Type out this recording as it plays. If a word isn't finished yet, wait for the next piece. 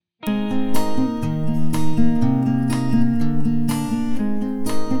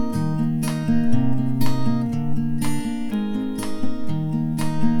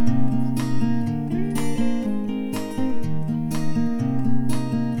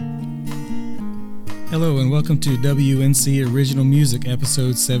Hello and welcome to WNC Original Music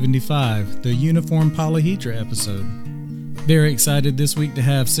episode 75, the Uniform Polyhedra episode. Very excited this week to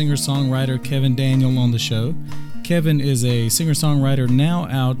have singer-songwriter Kevin Daniel on the show. Kevin is a singer-songwriter now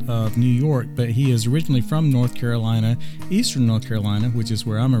out of New York, but he is originally from North Carolina, Eastern North Carolina, which is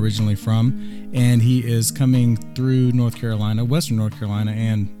where I'm originally from, and he is coming through North Carolina, Western North Carolina,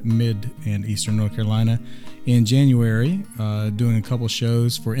 and Mid and Eastern North Carolina in January, doing a couple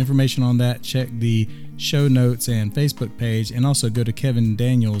shows. For information on that, check the show notes and Facebook page, and also go to Kevin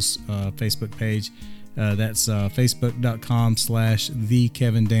Daniel's Facebook page. That's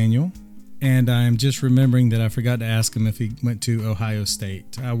facebook.com/thekevindaniel. And I'm just remembering that I forgot to ask him if he went to Ohio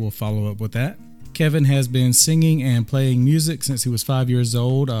State. I will follow up with that. Kevin has been singing and playing music since he was 5 years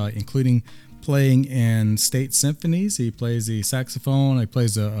old, including playing in state symphonies. He plays the saxophone. He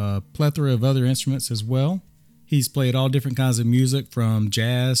plays a plethora of other instruments as well. He's played all different kinds of music, from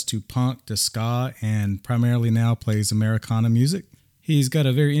jazz to punk to ska, and primarily now plays Americana music. He's got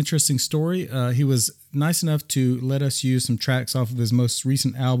a very interesting story. He was nice enough to let us use some tracks off of his most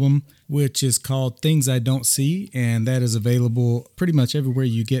recent album, which is called Things I Don't See, and that is available pretty much everywhere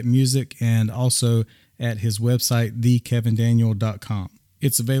you get music, and also at his website, thekevindaniel.com.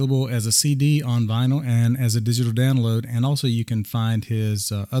 It's available as a CD on vinyl and as a digital download, and also you can find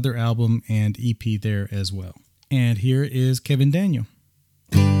his other album and EP there as well. And here is Kevin Daniel.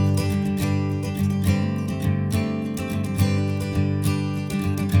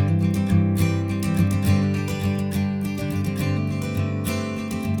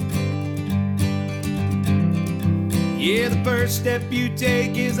 Yeah, the first step you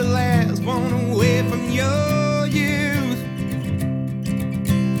take is the last one away from your youth.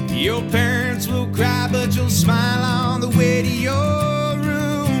 Your parents will cry, but you'll smile on the way to your room.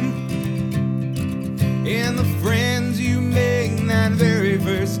 And the friends you make that very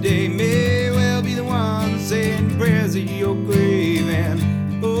first day may well be the ones saying prayers at your grave, and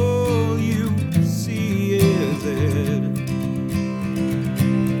all you see is it.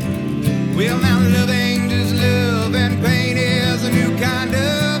 Well, now love ain't just love, and pain is a new kind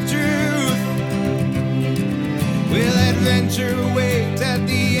of truth. Well, adventure awaits at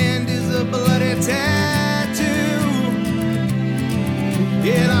the end is a bloody tattoo.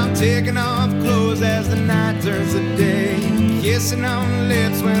 Yet I'm taking off clothes as the night turns to day, kissing on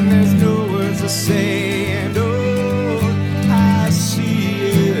lips when there's no words to say, and all I see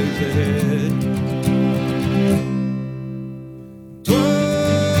is it.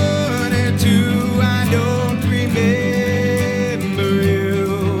 22, I don't remember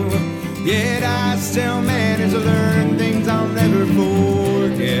you, yet I still manage to learn things I'll never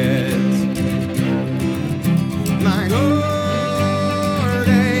forget. My heart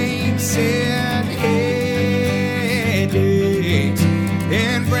aches and headaches,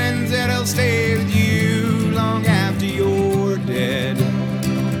 and friends that'll stay with you long after you're dead.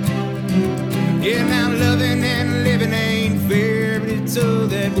 Yeah, now loving and living ain't fair, but it's all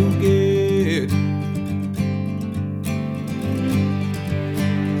that we'll get.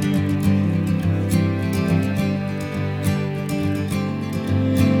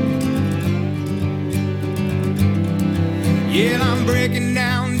 Yeah, I'm breaking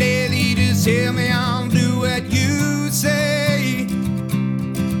down daily, just tell me I'll do what you say.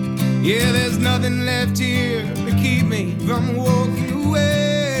 Yeah, there's nothing left here to keep me from walking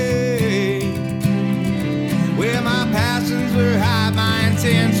away. Well, my passions were high, my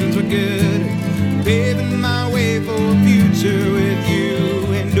intentions were good, paving my way for a future with you,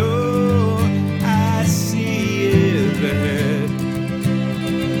 and all I see is ahead.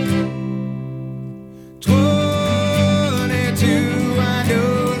 22, I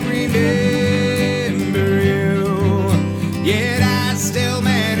don't remember you, yet I still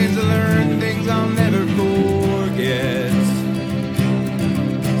manage to learn things I'll never forget.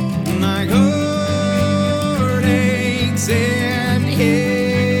 My heart aches and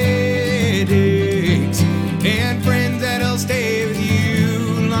headaches, and friends that'll stay with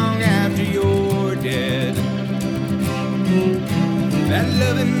you long after you're dead. That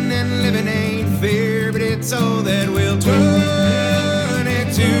loving and living ain't fair, but it's all that will.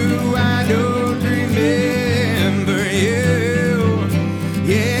 22, I don't remember you,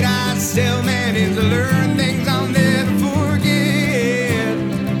 yet I still manage to learn things I'll never forget.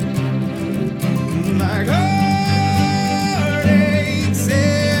 My heart aches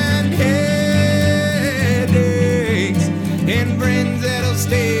and headaches, and friends that'll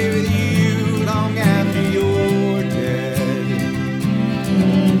stay with you long after you're dead.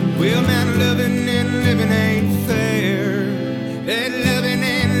 Well, man, loving and living ain't fair. That loving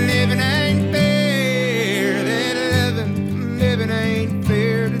and living ain't fair. That loving and living ain't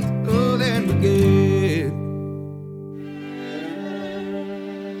fair. That's all that we get.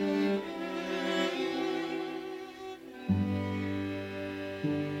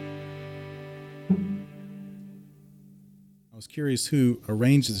 curious who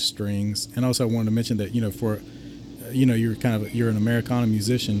arranged the strings, and also I wanted to mention that for you're an Americana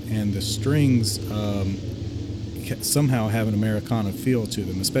musician, and the strings somehow have an Americana feel to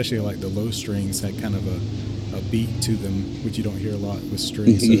them, especially like the low strings had kind of a beat to them, which you don't hear a lot with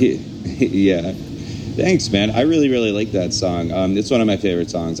strings. So. Yeah. Thanks, man. I really, really like that song. It's one of my favorite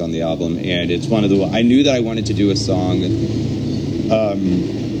songs on the album, and it's one of the. I knew that I wanted to do a song.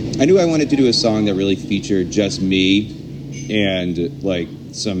 I knew I wanted to do a song that really featured just me, and like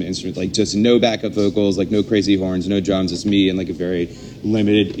some instrument, like just no backup vocals, like no crazy horns, no drums, just me and like a very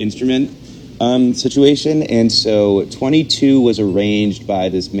limited instrument situation. And so 22 was arranged by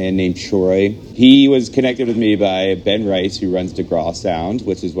this man named Troy. He was connected with me by Ben Rice, who runs DeGraw Sound,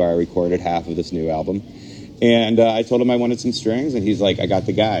 which is where I recorded half of this new album. And I told him I wanted some strings, and he's like, I got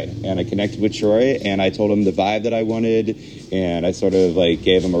the guy. And I connected with Troy, and I told him the vibe that I wanted, and I sort of like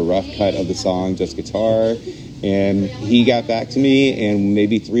gave him a rough cut of the song, just guitar. And he got back to me, and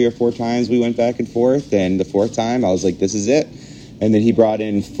maybe 3 or 4 times we went back and forth. And the 4th time, I was like, this is it. And then he brought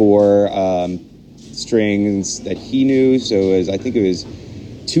in 4 strings that he knew. So I think it was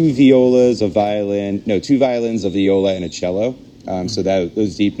 2 violins, a viola, and a cello. So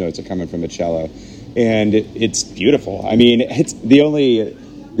those deep notes are coming from a cello. And it's beautiful. I mean, it's the only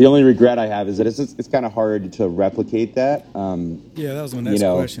regret I have is that it's kind of hard to replicate that. Yeah, that was my next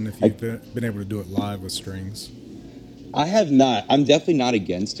question, if you've been able to do it live with strings. I have not. I'm definitely not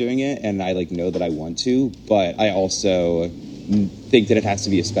against doing it, and I know that I want to, but I also think that it has to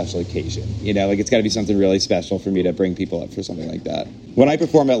be a special occasion. It's got to be something really special for me to bring people up for something like that. When I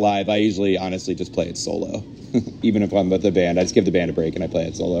perform it live, I usually honestly just play it solo. Even if I'm with the band, I just give the band a break and I play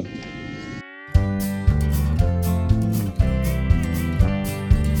it solo.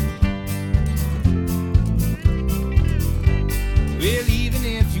 Well, even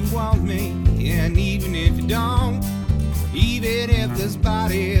if you want me, and even if you don't, even if this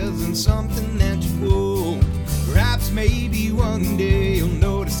body isn't something that you want, perhaps maybe one day you'll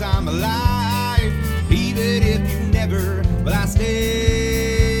notice I'm alive. Even if you never, well, I still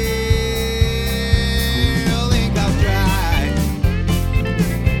think I'll try.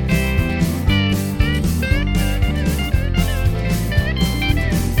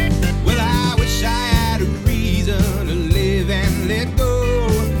 Well, I wish I had a reason to live and let go.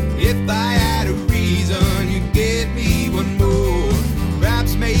 If I had a reason, you'd give me one more.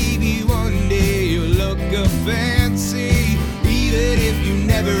 Perhaps maybe one day you'll look up and see. Even if you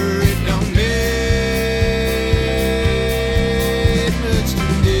never, it don't mean much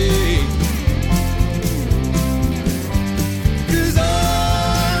today. 'Cause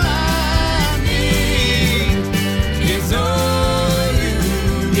all I need is all you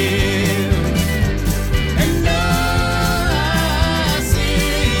give, and all I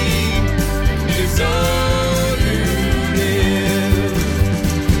see is all you live.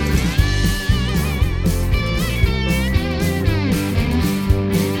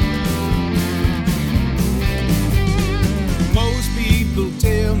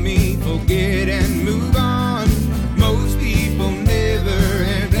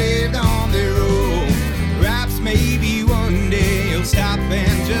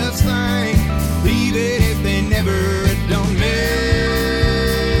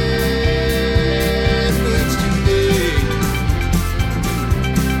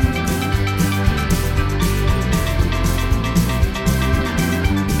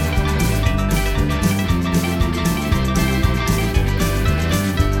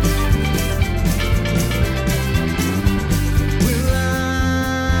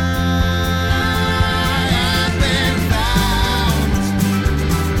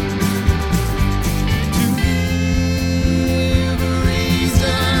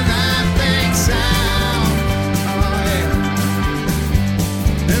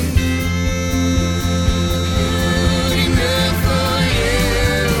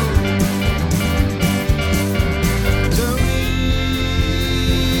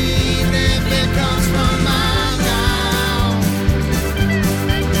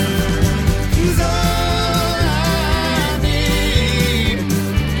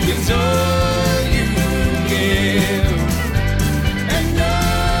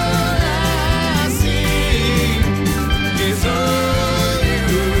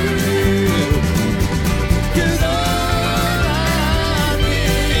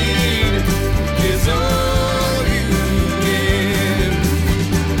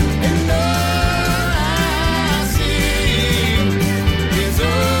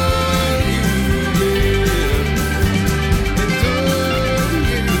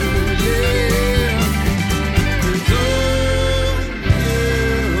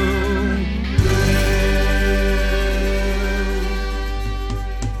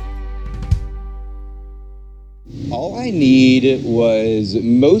 All I Need was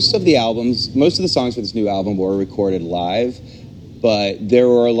most of the songs for this new album were recorded live, but there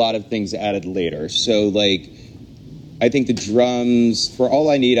were a lot of things added later. So, like, I think the drums, for All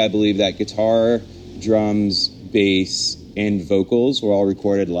I Need, I believe that guitar, drums, bass, and vocals were all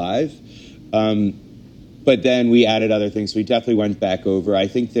recorded live. But then we added other things. We definitely went back over. I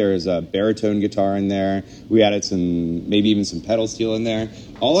think there's a baritone guitar in there. We added maybe even some pedal steel in there.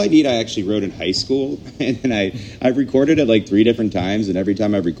 All I Need I actually wrote in high school. And then I've recorded it like 3 different times. And every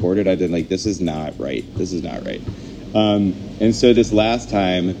time I've recorded, I've been like, this is not right. This is not right. And so this last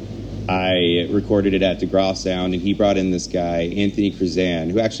time, I recorded it at DeGraw Sound, and he brought in this guy, Anthony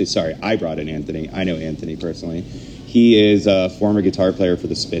Cruzan, I brought in Anthony. I know Anthony personally. He is a former guitar player for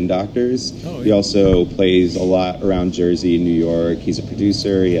the Spin Doctors. Oh, yeah. He also plays a lot around Jersey and New York. He's a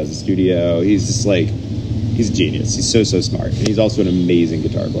producer. He has a studio. He's just like, he's a genius. He's so smart. And he's also an amazing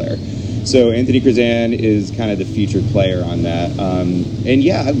guitar player. So Anthony Cruzan is kind of the featured player on that. And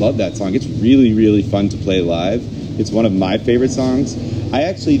yeah, I love that song. It's really, really fun to play live. It's one of my favorite songs. I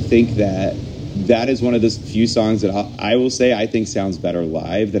actually think that is one of those few songs that I will say I think sounds better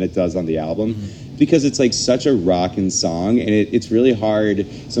live than it does on the album. Mm-hmm. Because it's like such a rockin' song, and it's really hard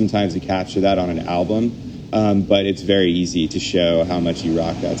sometimes to capture that on an album, but it's very easy to show how much you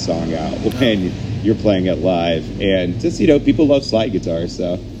rock that song out when you're playing it live. And just, people love slide guitar,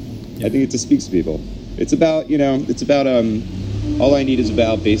 so I think it just speaks to people. It's about, All I Need is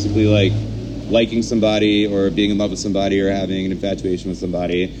about basically like liking somebody or being in love with somebody or having an infatuation with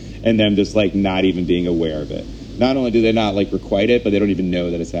somebody, and them just like not even being aware of it. Not only do they not like requite it, but they don't even know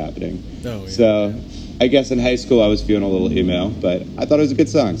that it's happening. Oh, yeah. So I guess in high school I was feeling a little emo, but I thought it was a good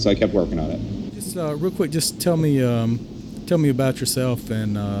song, so I kept working on it. Just real quick, just tell me about yourself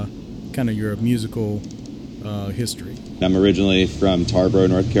and kind of your musical history. I'm originally from Tarboro,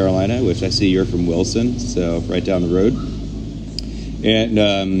 North Carolina, which I see you're from Wilson, so right down the road. And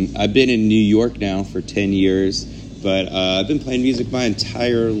I've been in New York now for 10 years. But I've been playing music my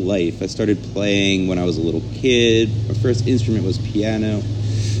entire life. I started playing when I was a little kid. My first instrument was piano.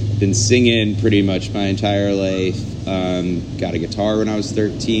 I've been singing pretty much my entire life. Got a guitar when I was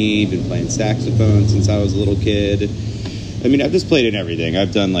 13. Been playing saxophone since I was a little kid. I mean, I've just played in everything.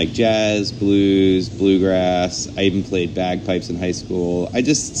 I've done like jazz, blues, bluegrass. I even played bagpipes in high school. I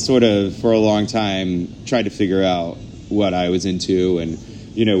just sort of, for a long time, tried to figure out what I was into and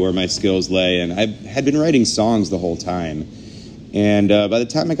where my skills lay. And I had been writing songs the whole time. And by the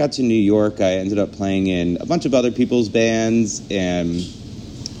time I got to New York, I ended up playing in a bunch of other people's bands. And,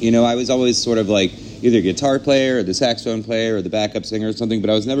 I was always sort of like either a guitar player or the saxophone player or the backup singer or something, but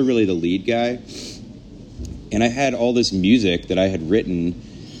I was never really the lead guy. And I had all this music that I had written,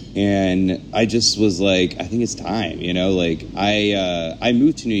 and I just was like, I think it's time, I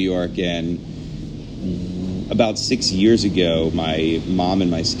moved to New York, and about 6 years ago, my mom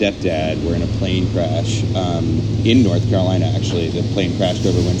and my stepdad were in a plane crash in North Carolina, actually. The plane crashed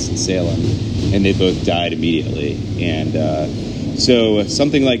over Winston-Salem, and they both died immediately. And so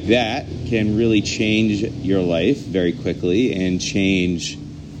something like that can really change your life very quickly and change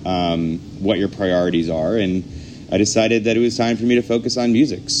what your priorities are. And I decided that it was time for me to focus on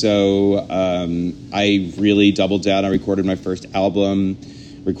music. So I really doubled down. I recorded my first album,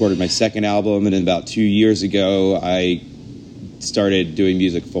 recorded my second album, and then about 2 years ago, I started doing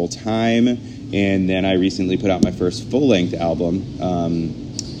music full time, and then I recently put out my first full-length album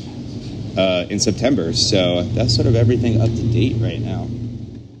in September. So that's sort of everything up to date right now.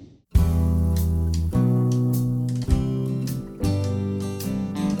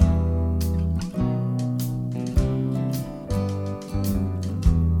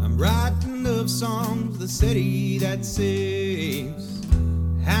 I'm writing love songs, the city that saves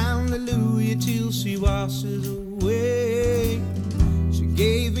hallelujah till she washes away. She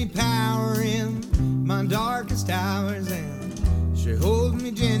gave me power in my darkest hours, and she holds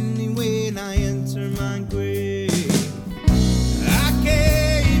me gently when I enter my grave. I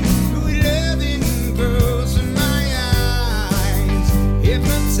came with loving girls in my eyes,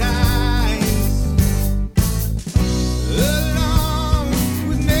 hypnotized, alone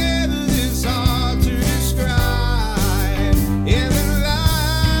with never this hard to describe.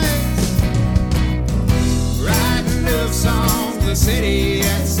 Songs, the city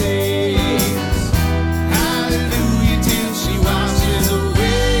that saves hallelujah till she washes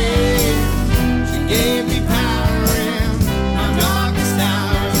away. She gave me power in my darkest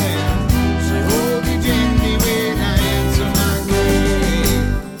hours, and she holds me gently when I enter my grave.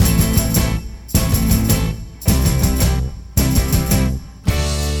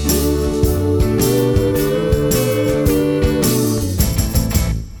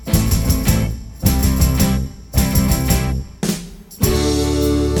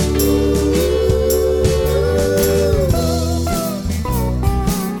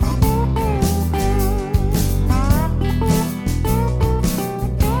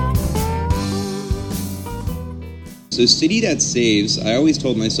 So City That Saves, I always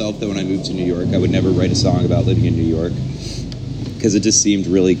told myself that when I moved to New York, I would never write a song about living in New York because it just seemed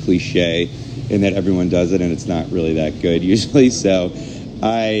really cliche and that everyone does it and it's not really that good usually. So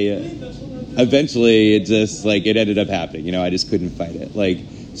eventually it ended up happening. I just couldn't fight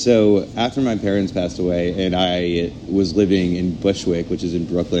it. So after my parents passed away and I was living in Bushwick, which is in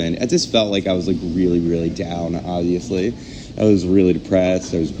Brooklyn, I just felt like I was really, really down, obviously. I was really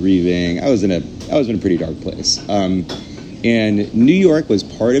depressed. I was grieving. I was in a pretty dark place. And New York was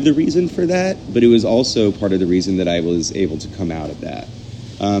part of the reason for that, but it was also part of the reason that I was able to come out of that.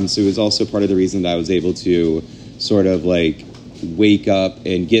 So it was also part of the reason that I was able to sort of wake up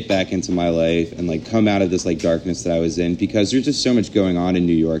and get back into my life and come out of this darkness that I was in, because there's just so much going on in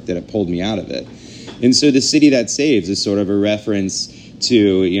New York that it pulled me out of it. And so the City That Saves is sort of a reference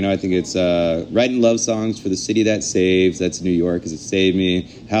to, I think it's writing love songs for the city that saves. That's New York, because it saved me.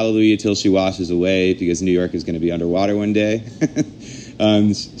 Hallelujah till she washes away, because New York is going to be underwater one day.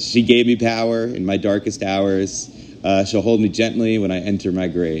 She gave me power in my darkest hours. She'll hold me gently when I enter my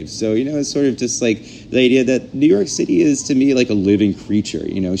grave. So, it's sort of just the idea that New York City is, to me, like a living creature.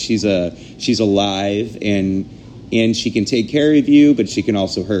 She's alive and she can take care of you, but she can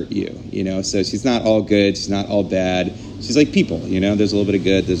also hurt you, so she's not all good. She's not all bad. She's like people, there's a little bit of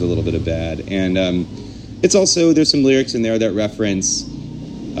good, there's a little bit of bad. And it's also, there's some lyrics in there that reference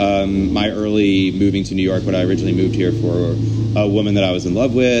my early moving to New York, when I originally moved here for a woman that I was in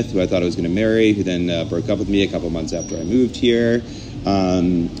love with, who I thought I was going to marry, who then broke up with me a couple months after I moved here.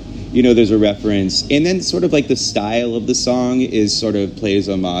 There's a reference, and then sort of the style of the song is sort of plays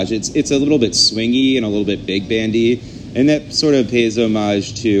homage. It's a little bit swingy and a little bit big bandy, and that sort of pays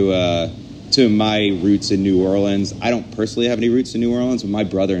homage to my roots in New Orleans. I don't personally have any roots in New Orleans, but my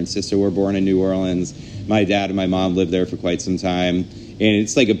brother and sister were born in New Orleans. My dad and my mom lived there for quite some time, and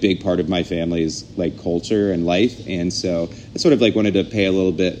it's a big part of my family's culture and life. And so I sort of wanted to pay a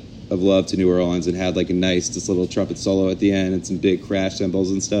little bit of love to New Orleans and had a nice just little trumpet solo at the end and some big crash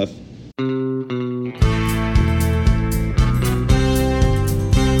cymbals and stuff.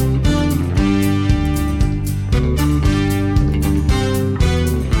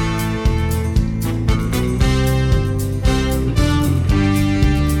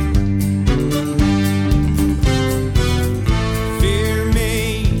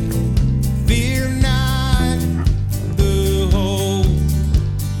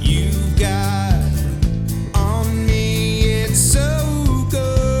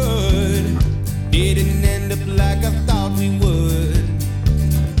 Didn't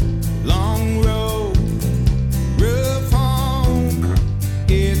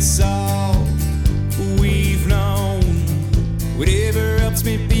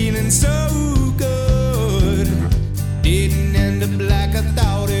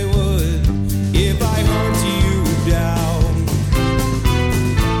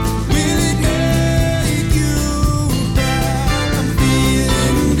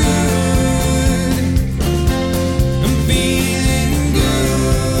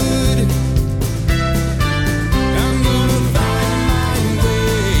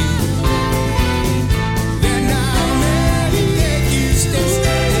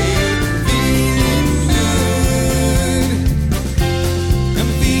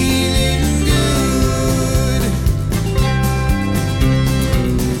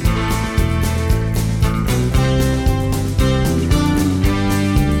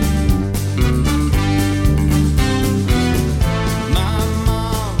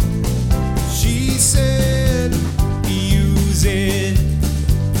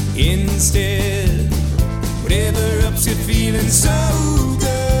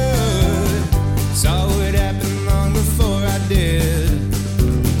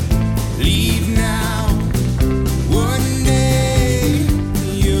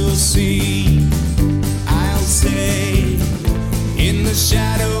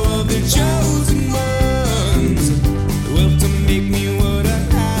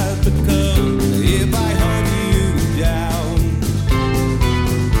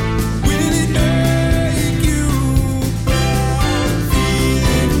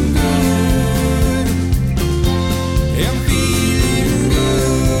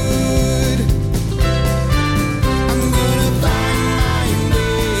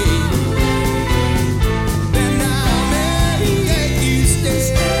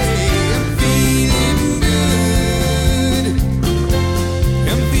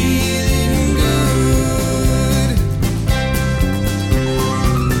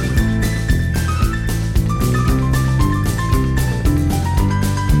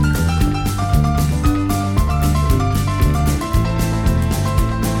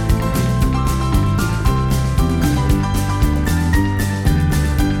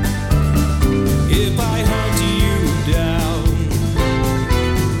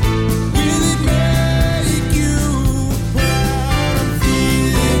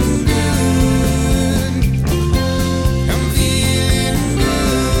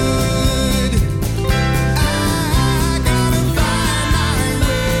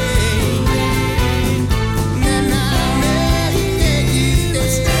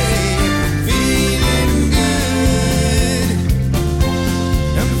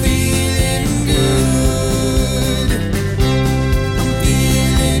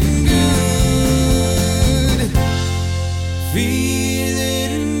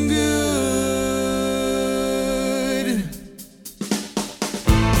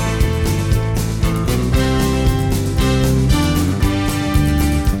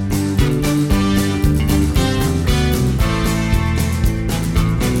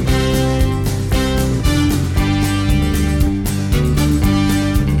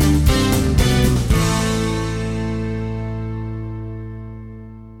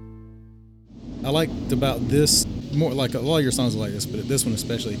liked about this, more like a lot of your songs are like this, but this one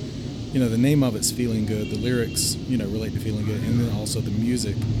especially, the name of it's Feeling Good. The lyrics, relate to feeling good, and then also the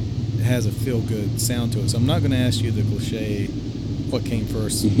music has a feel good sound to it. So I'm not going to ask you the cliche, what came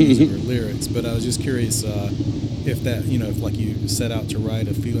first, music or lyrics, but I was just curious if that, if like you set out to write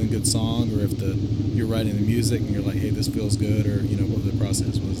a feeling good song, or if you're writing the music and you're like, hey, this feels good, or what the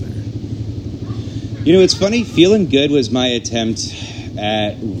process was there. It's funny. Feeling Good was my attempt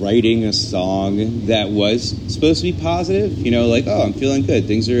at writing a song that was supposed to be positive. Like, oh, I'm feeling good,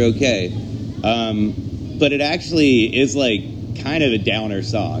 things are okay. But it actually is like kind of a downer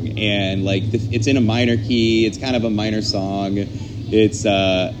song, and like it's in a minor key. It's kind of a minor song. It's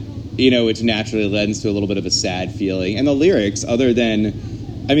which naturally lends to a little bit of a sad feeling. And the lyrics, the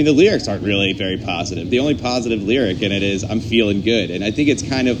lyrics aren't really very positive. The only positive lyric in it is "I'm feeling good," and I think it's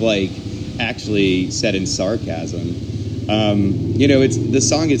kind of like actually said in sarcasm. It's the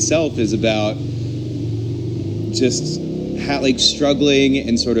song itself is about just struggling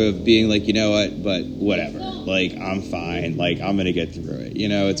and sort of being like, but whatever. Like, I'm fine. Like, I'm gonna get through it.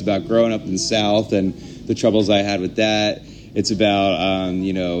 It's about growing up in the South and the troubles I had with that. It's about,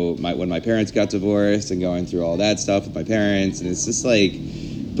 when my parents got divorced and going through all that stuff with my parents. And it's just like,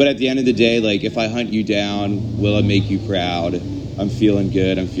 but at the end of the day, like, if I hunt you down, will it make you proud? I'm feeling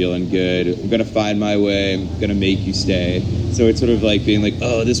good. I'm feeling good. I'm going to find my way. I'm going to make you stay. So it's sort of like being like,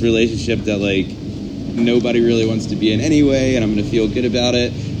 oh, this relationship that, like, nobody really wants to be in anyway, and I'm going to feel good about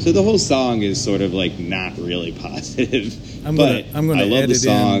it. So the whole song is sort of like not really positive. I'm going to edit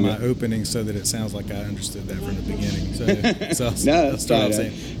in my opening so that it sounds like I understood that from the beginning. So I'll start off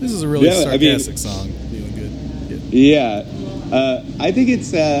saying this is a really sarcastic song. Feeling good. Yeah. I think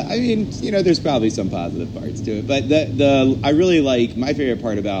it's. There's probably some positive parts to it, but I really like, my favorite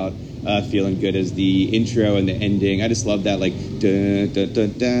part about Feeling Good is the intro and the ending. I just love that, like, dun, dun,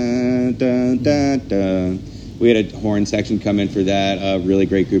 dun, dun, dun, dun, dun. We had a horn section come in for that. A really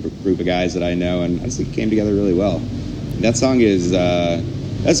great group of guys that I know, and honestly it came together really well. That song's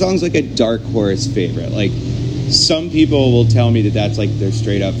like a dark horse favorite. Like, some people will tell me that that's like their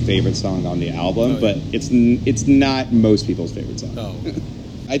straight up favorite song on the album, but it's not most people's favorite song. Oh.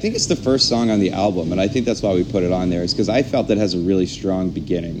 I think it's the first song on the album, and I think that's why we put it on there, is because I felt that it has a really strong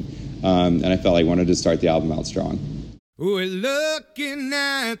beginning, and I felt I wanted to start the album out strong. We're looking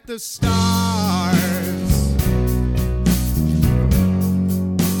at the stars,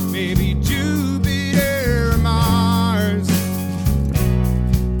 maybe Jupiter or Mars.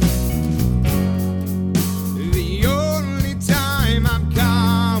 The only time I'm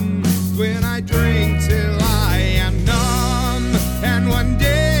calm is when I drink till I am numb, and one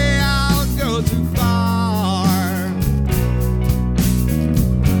day I'll go too far.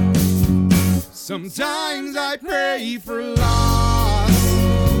 Sometimes I pray for loss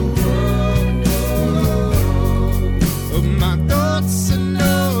of my thoughts and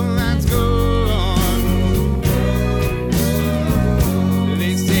all that's gone.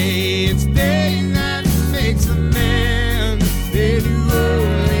 They say it's pain that makes a man. They do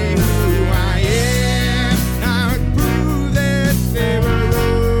only who I am. I would prove that they were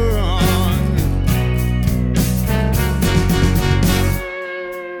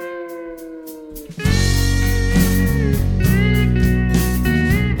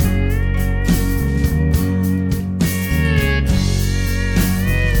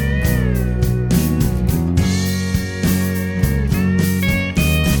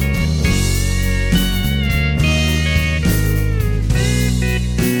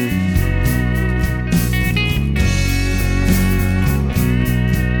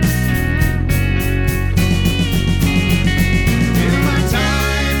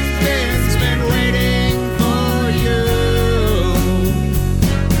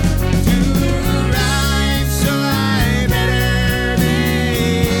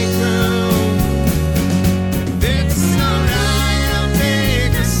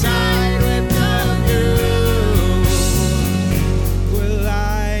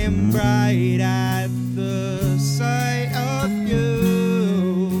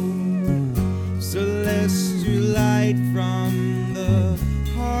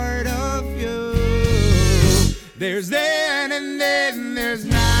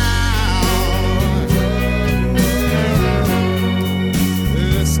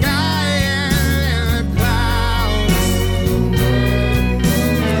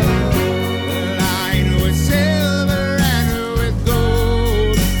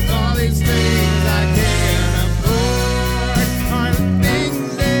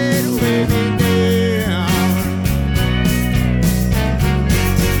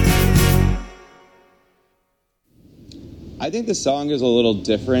I think the song is a little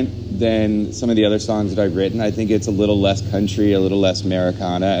different than some of the other songs that I've written. I think it's a little less country, a little less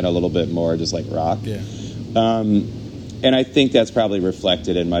Americana, and a little bit more just like rock. Yeah. And I think that's probably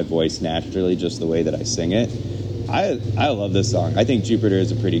reflected in my voice naturally, just the way that I sing it. I love this song. I think Jupiter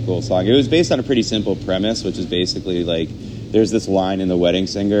is a pretty cool song. It was based on a pretty simple premise, which is basically like, there's this line in The Wedding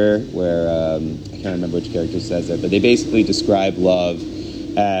Singer where, I can't remember which character says it, but they basically describe love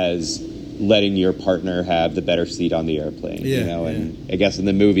as letting your partner have the better seat on the airplane, you know, and I guess in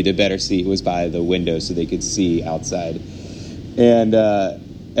the movie, the better seat was by the window so they could see outside. And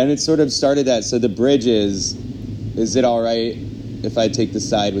it sort of started that. So the bridge is it all right if I take the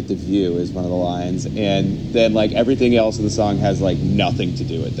side with the view is one of the lines. And then like everything else in the song has like nothing to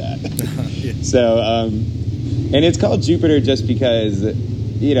do with that. So, and it's called Jupiter just because,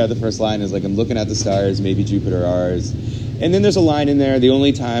 you know, the first line is like, I'm looking at the stars, maybe Jupiter ours. And then there's a line in there, the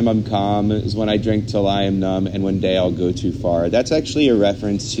only time I'm calm is when I drink till I am numb, and one day I'll go too far. That's actually a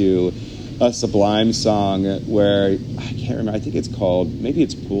reference to a Sublime song where, I can't remember, I think it's called, maybe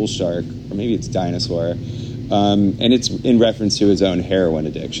it's Pool Shark, or maybe it's Dinosaur. And it's in reference to his own heroin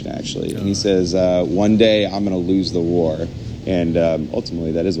addiction, actually. And he says, one day I'm going to lose the war. And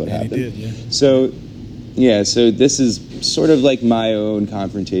ultimately that is what happened. He did, yeah. So this is sort of like my own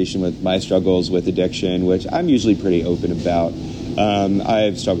confrontation with my struggles with addiction, which I'm usually pretty open about.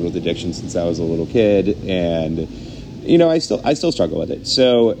 I've struggled with addiction since I was a little kid, and you know, I still struggle with it.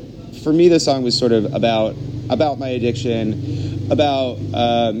 So for me, this song was sort of about my addiction, about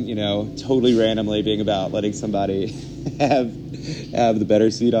you know, totally randomly being about letting somebody have the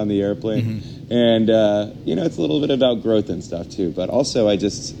better seat on the airplane. Mm-hmm. And you know, it's a little bit about growth and stuff too, but also I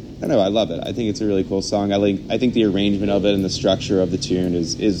don't know, I love it. I think it's a really cool song. I think the arrangement of it and the structure of the tune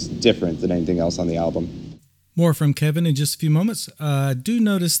is different than anything else on the album. More from Kevin in just a few moments. I do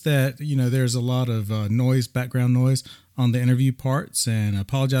notice that, you know, there's a lot of background noise on the interview parts, and I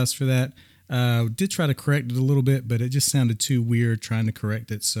apologize for that. Did try to correct it a little bit, but it just sounded too weird trying to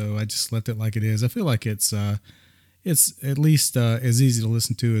correct it, so I just left it like it is. I feel like it's at least as easy to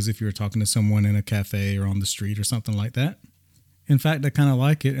listen to as if you were talking to someone in a cafe or on the street or something like that. In fact, I kind of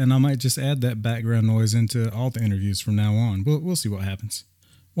like it, and I might just add that background noise into all the interviews from now on. We'll see what happens.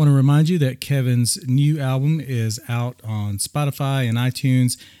 Want to remind you that Kevin's new album is out on Spotify and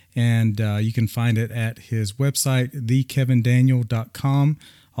iTunes, and you can find it at his website, thekevindaniel.com.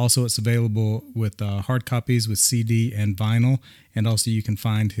 Also, it's available with hard copies with CD and vinyl, and also you can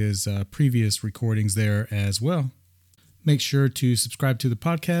find his previous recordings there as well. Make sure to subscribe to the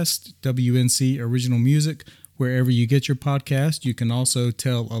podcast, WNC Original Music, wherever you get your podcast. You can also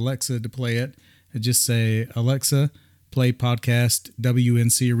tell Alexa to play it. Just say, Alexa, play podcast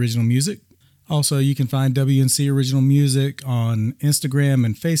WNC Original Music. Also, you can find WNC Original Music on Instagram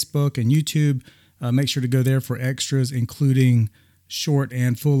and Facebook and YouTube. Make sure to go there for extras, including short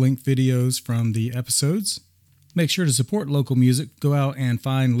and full-length videos from the episodes. Make sure to support local music. Go out and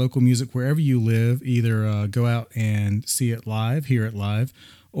find local music wherever you live. Either go out and see it live, hear it live,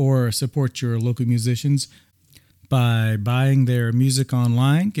 or support your local musicians by buying their music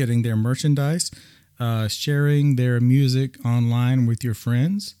online, getting their merchandise, sharing their music online with your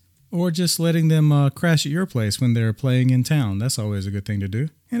friends, or just letting them crash at your place when they're playing in town. That's always a good thing to do,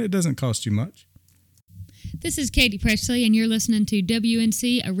 and it doesn't cost you much. This is Katie Presley, and you're listening to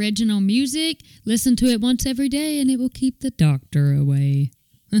WNC Original Music. Listen to it once every day, and it will keep the doctor away.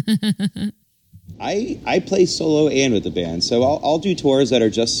 I play solo and with the band, so I'll do tours that are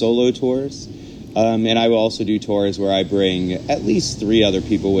just solo tours. And I will also do tours where I bring at least 3 other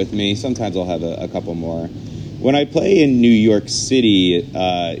people with me. Sometimes I'll have a couple more. When I play in New York City,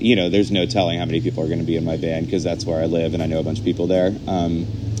 you know, there's no telling how many people are going to be in my band because that's where I live and I know a bunch of people there.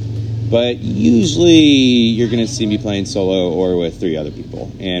 But usually you're going to see me playing solo or with 3 other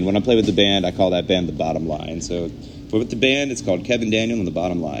people. And when I play with the band, I call that band The Bottom Line. So with the band, it's called Kevin Daniel and The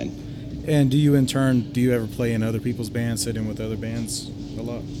Bottom Line. And do you ever play in other people's bands, sit in with other bands a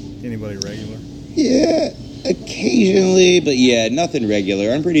lot? Anybody regular? Yeah, occasionally, but yeah, nothing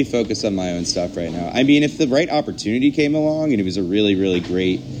regular. I'm pretty focused on my own stuff right now. I mean, if the right opportunity came along and it was a really, really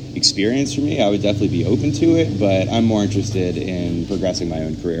great experience for me, I would definitely be open to it, but I'm more interested in progressing my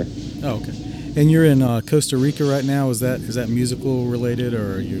own career. Oh, okay. And you're in Costa Rica right now. Is that musical related,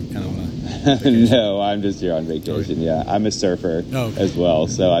 or are you kind of on a No, I'm just here on vacation, yeah. I'm a surfer as well,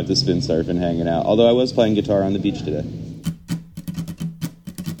 so I've just been surfing, hanging out. Although I was playing guitar on the beach today.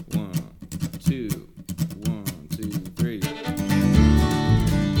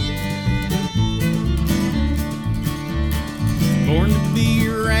 Born to be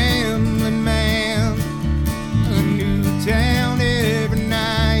a rambling man, a new town every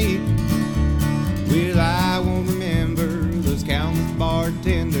night. Well, I won't remember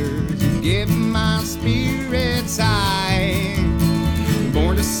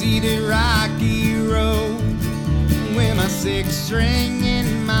see the rocky road with my sixth string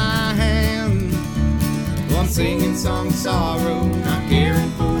in my hand. Well, I'm singing songs of sorrow, not caring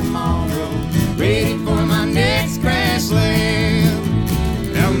for tomorrow, ready for my next crash land.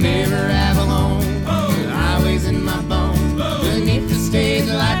 I'll never have a home, the highway's in my bones. Beneath the stage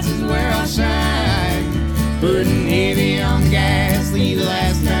lights is where I'll shine. Putting heavy on gas, leave the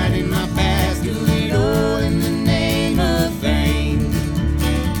last night in my past. Do it all in the name of fame.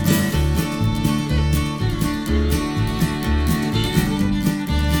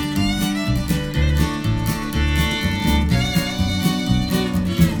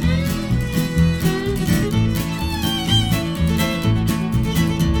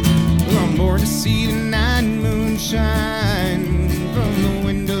 I'm born to see the night moon shine from the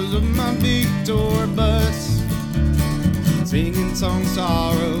windows of my big tour bus, singing songs of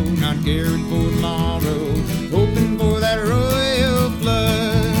sorrow, not caring for tomorrow, hoping for that royal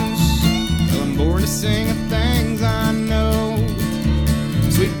flush. Well, I'm born to sing of things I know,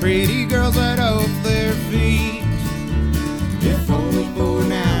 sweet pretty girls right off their feet, if only for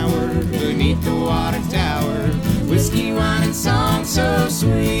an hour, beneath the water tower, whiskey, wine, and songs so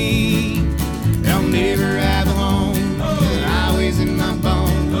sweet. I'll never have a home, the highway's in my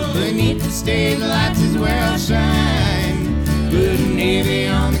bones. Beneath the stage lights is where I'll shine. Putting heavy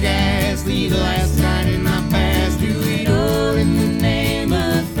on the gas, leave the last night in my past. Do it all in the name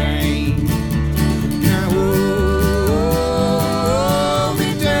of fame. Now, oh,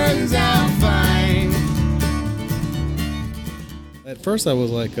 it turns out fine. At first, I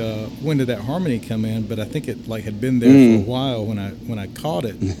was like, "When did that harmony come in?" But I think it like had been there for a while when I caught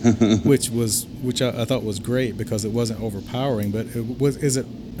it, which I thought was great because it wasn't overpowering. But it was.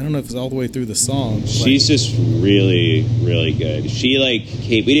 I don't know if it's all the way through the song. She's just really, really good. She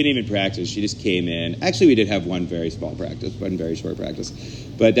came. We didn't even practice. She just came in. Actually, we did have one very short practice,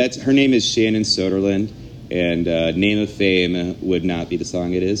 but her name is Shannon Soderlund, and Name of Fame would not be the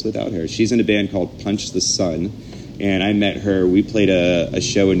song it is without her. She's in a band called Punch the Sun. And I met her, we played a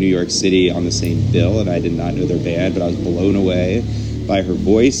show in New York City on the same bill, and I did not know their band, but I was blown away by her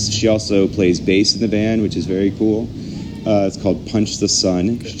voice. She also plays bass in the band, which is very cool. It's called Punch the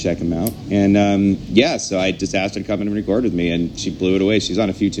Sun. You should check them out. And so I just asked her to come in and record with me, and she blew it away. She's on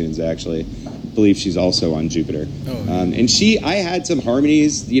a few tunes, actually. I believe she's also on Jupiter. And I had some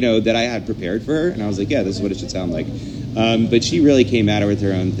harmonies, that I had prepared for her, and I was like, yeah, this is what it should sound like. But she really came at it with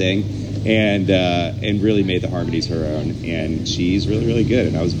her own thing. And really made the harmonies her own, and she's really, really good.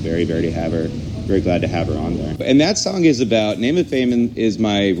 And I was very, very glad to have her on there. And that song is about Name of Fame is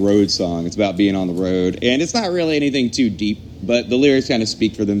my road song. It's about being on the road, and it's not really anything too deep, but the lyrics kind of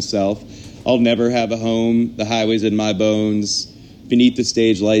speak for themselves. I'll never have a home. The highway's in my bones. Beneath the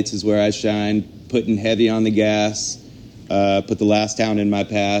stage lights is where I shine. Putting heavy on the gas. Put the last town in my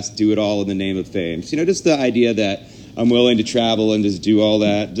past. Do it all in the name of fame. So, just the idea that I'm willing to travel and just do all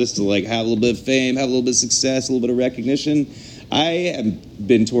that just to have a little bit of fame, have a little bit of success, a little bit of recognition. I have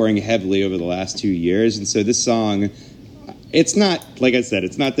been touring heavily over the last 2 years, and so this song, it's not, like I said,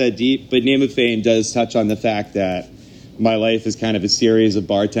 it's not that deep, but Name of Fame does touch on the fact that my life is kind of a series of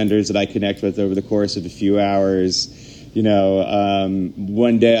bartenders that I connect with over the course of a few hours.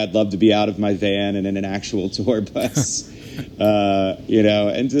 One day I'd love to be out of my van and in an actual tour bus.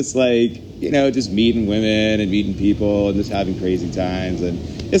 And just just meeting women and meeting people and just having crazy times. And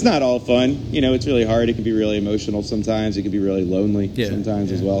it's not all fun. It's really hard. It can be really emotional sometimes. It can be really lonely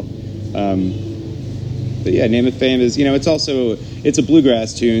sometimes as well. But yeah, Name of Fame is, it's a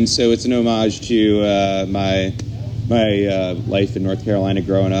bluegrass tune, so it's an homage to my life in North Carolina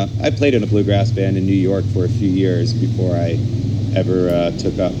growing up. I played in a bluegrass band in New York for a few years before I ever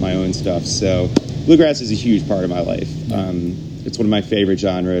took up my own stuff. So bluegrass is a huge part of my life. It's one of my favorite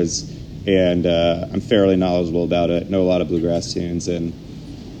genres, and I'm fairly knowledgeable about it. Know a lot of bluegrass tunes, and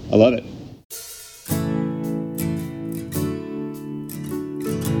I love it.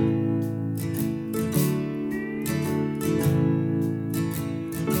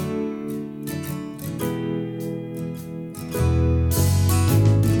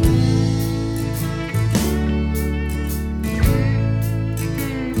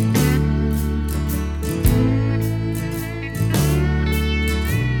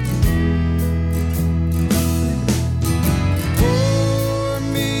 Pour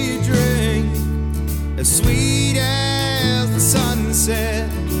me a drink.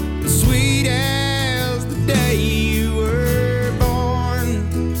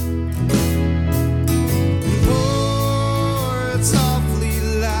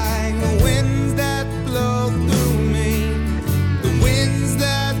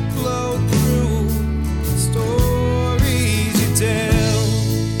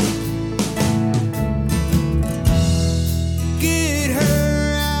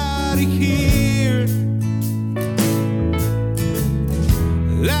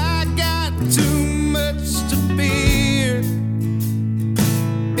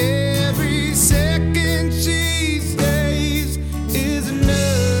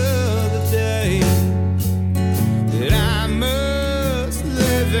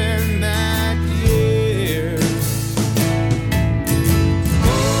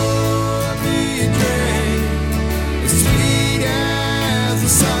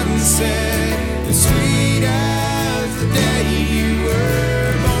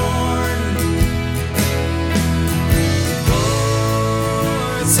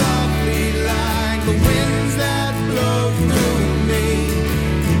 softly like the winds that blow through me,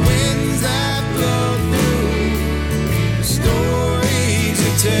 the winds that blow through the stories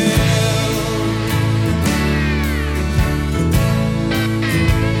you tell.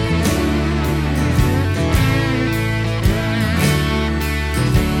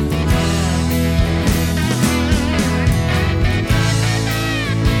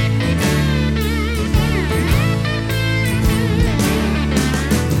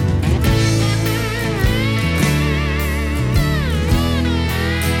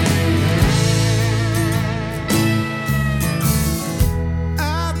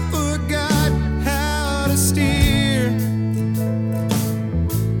 I forgot how to steer.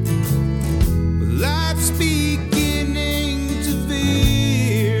 Life's beginning to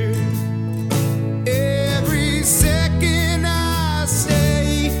veer. Every second I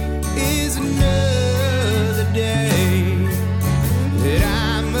stay is another day that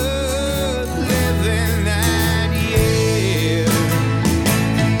I must live in that year.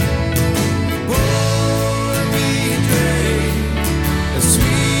 Pour me a drink as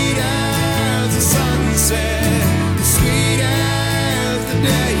sweet as the sunset, as sweet as the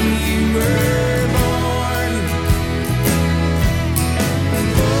day you were born.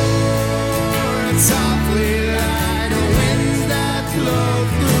 Pour it softly like the winds that blow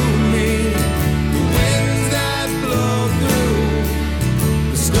through me, the winds that blow through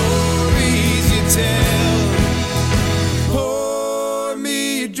the stories you tell. Pour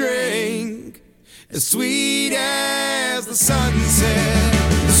me a drink as sweet as the sunset,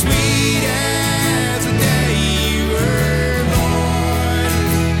 as sweet as the day you were born.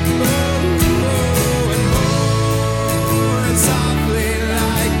 Oh, and pour it softly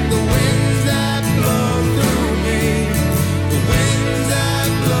like the winds that blow through me, the winds that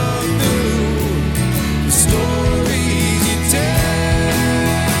blow through the stories you tell.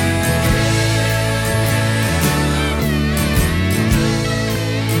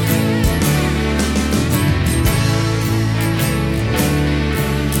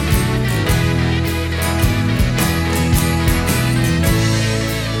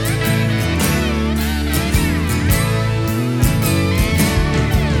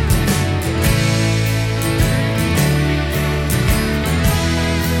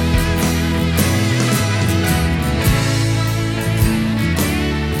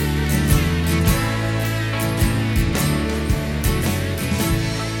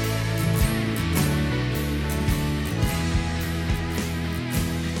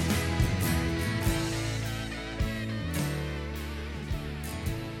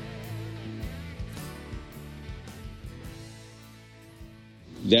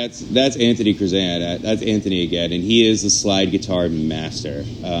 That's Anthony Cruzan. That's Anthony again, and he is the slide guitar master.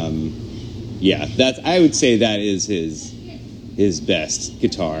 Yeah, I would say that is his best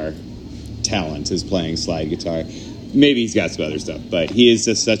guitar talent, is playing slide guitar. Maybe he's got some other stuff, but he is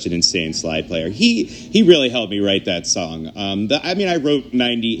just such an insane slide player. He really helped me write that song. I wrote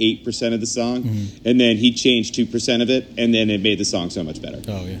 98% of the song, and then he changed 2% of it, and then it made the song so much better.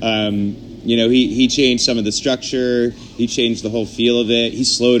 Oh, yeah. He changed some of the structure. He changed the whole feel of it. He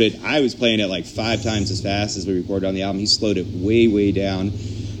slowed it. I was playing it like 5 times as fast as we recorded on the album. He slowed it way, way down.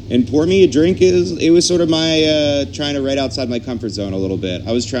 And Pour Me a Drink it was sort of my trying to write outside my comfort zone a little bit.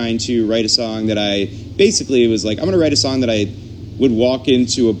 I was trying to write a song that it was like, I'm going to write a song that I would walk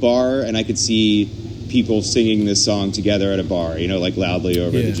into a bar and I could see people singing this song together at a bar, like loudly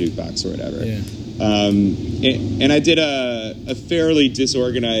over the jukebox or whatever. Yeah. And I did a fairly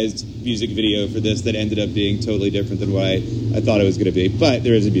disorganized music video for this that ended up being totally different than what I thought it was going to be. But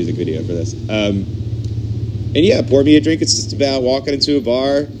there is a music video for this. And yeah, Pour Me a Drink. It's just about walking into a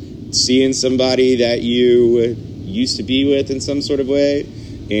bar, seeing somebody that you used to be with in some sort of way,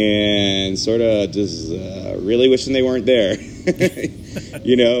 and sort of just really wishing they weren't there.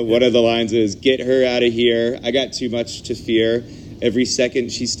 One of the lines is, "Get her out of here. I got too much to fear. Every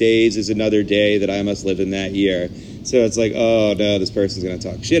second she stays is another day that I must live in that year." So it's like, oh no, this person's going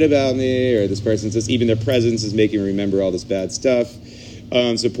to talk shit about me, or this person's just, even their presence is making me remember all this bad stuff.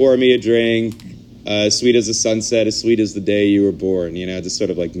 So pour me a drink, sweet as the sunset, as sweet as the day you were born, just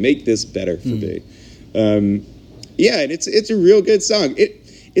sort of like make this better for me. Yeah, and it's a real good song.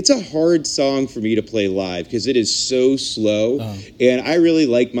 It's a hard song for me to play live because it is so slow, and I really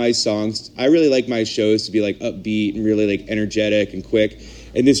like my songs. I really like my shows to be like upbeat and really like energetic and quick,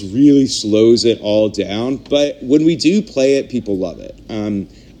 and this really slows it all down. But when we do play it, people love it.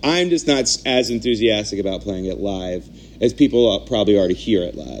 I'm just not as enthusiastic about playing it live as people probably are to hear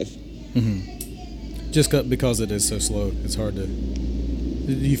it live. Mm-hmm. Just because it is so slow, it's hard to.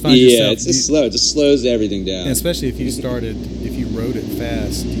 You find yourself, it's just slow. It just slows everything down. Especially if you wrote it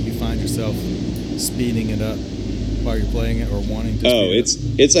fast, do you find yourself speeding it up while you're playing it, or wanting to?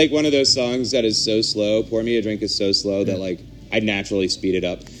 It's like one of those songs that is so slow. Pour Me a Drink is so slow that like I naturally speed it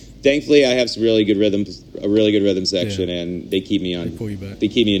up. Thankfully, I have some a really good rhythm section, and they keep me on. They pull you back. They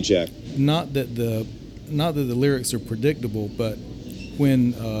keep me in check. Not that the lyrics are predictable, but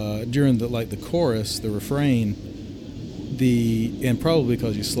when during the chorus, the refrain, and probably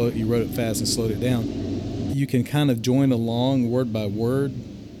because you wrote it fast and slowed it down, you can kind of join along word by word,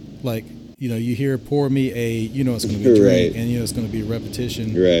 like. You hear "pour me a," it's going to be a drink, and it's going to be a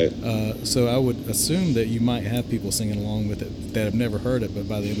repetition. Right. So I would assume that you might have people singing along with it that have never heard it, but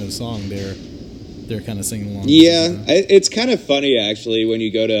by the end of the song, they're kind of singing along. Yeah, it's kind of funny actually when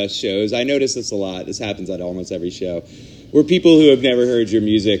you go to shows. I notice this a lot. This happens at almost every show, where people who have never heard your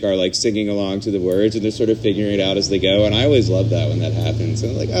music are like singing along to the words, and they're sort of figuring it out as they go. And I always love that when that happens.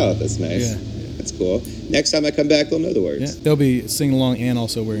 And I'm like, oh, that's nice. Yeah. That's cool. Next time I come back, they'll know the words. Yeah, they'll be singing along and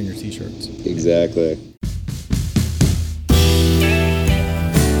also wearing your T-shirts. Exactly.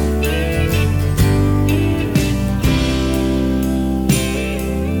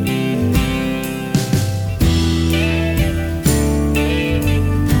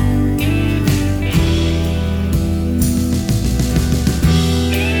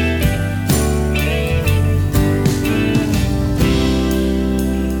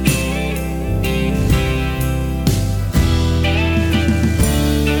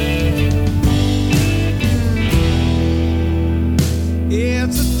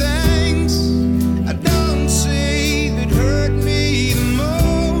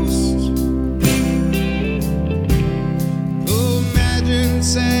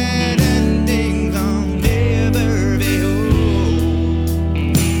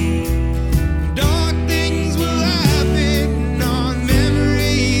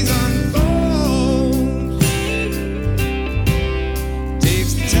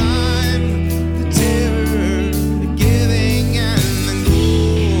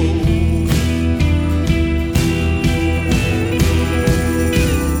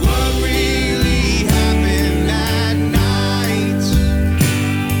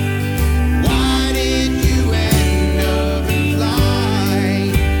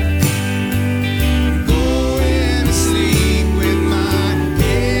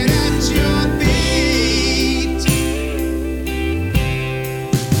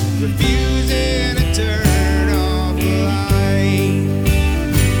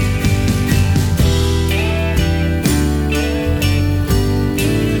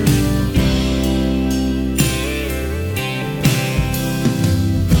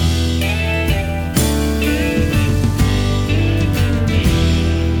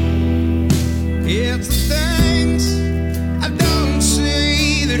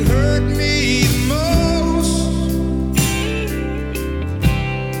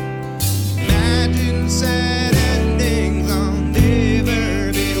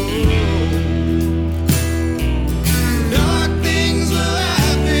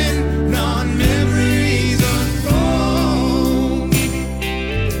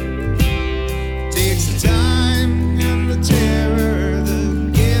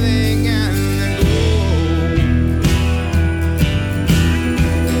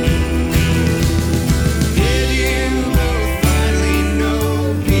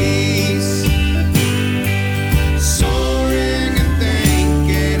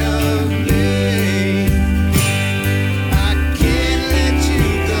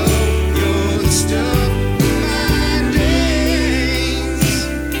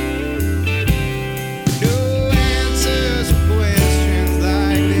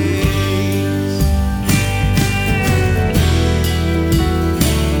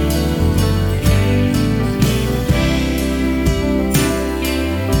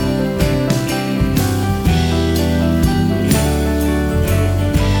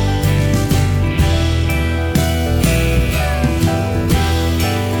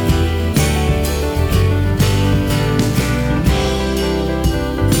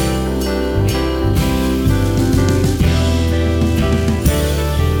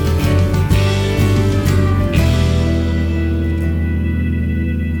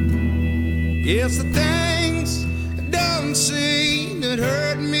 It's the things I don't see that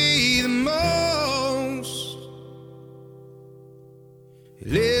hurt me the most.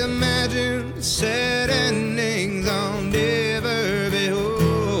 Imagine the sad endings I'll never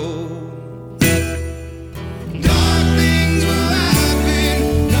behold. Dark things will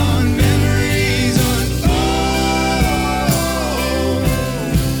happen, non memories unfold.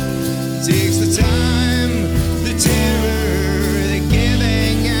 Takes the time, the terror, the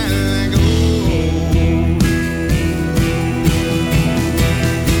giving and the gold.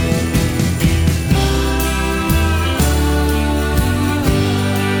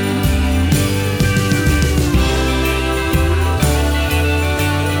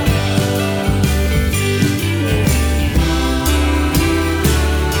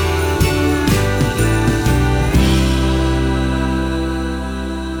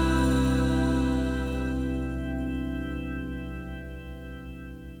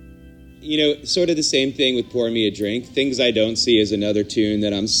 sort of the same thing with Pour Me a Drink. Things I Don't See is another tune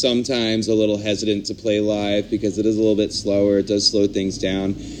that I'm sometimes a little hesitant to play live because it is a little bit slower. It does slow things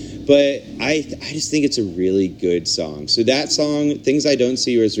down. But I just think it's a really good song. So that song, Things I Don't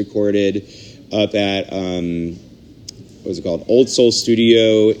See, was recorded up at, what was it called? Old Soul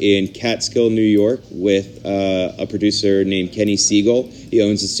Studio in Catskill, New York, with a producer named Kenny Siegel. He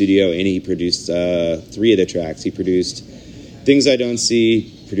owns the studio, and he produced 3 of the tracks. He produced Things I Don't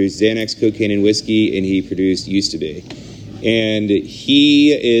See, produced Xanax, Cocaine, and Whiskey, and he produced Used to Be. And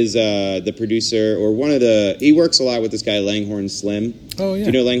he is the producer, or he works a lot with this guy, Langhorne Slim. Oh, yeah.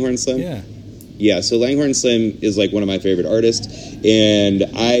 Do you know Langhorne Slim? Yeah. Yeah, so Langhorne Slim is like one of my favorite artists, and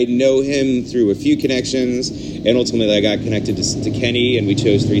I know him through a few connections, and ultimately I got connected to Kenny, and we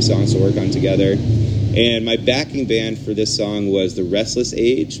chose 3 songs to work on together. And my backing band for this song was The Restless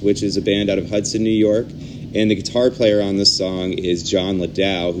Age, which is a band out of Hudson, New York, and the guitar player on this song is John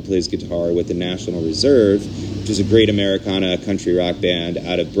Ladow, who plays guitar with the National Reserve, which is a great Americana country rock band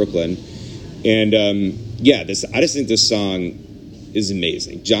out of Brooklyn. And I just think this song is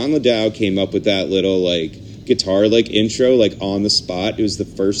amazing. John Ladow came up with that little guitar intro on the spot. It was the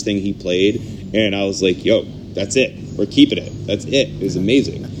first thing he played, and I was like, yo, that's it. We're keeping it. That's it. It was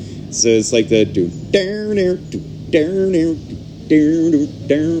amazing. So it's like the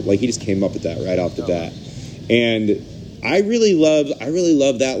he just came up with that right off the bat. And I really love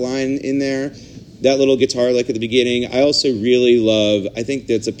that line in there, that little guitar lick at the beginning. I also really love, I think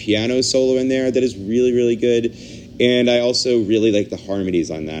that's a piano solo in there that is really, really good. And I also really like the harmonies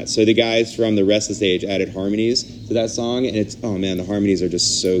on that. So the guys from The Restless Age added harmonies to that song, and the harmonies are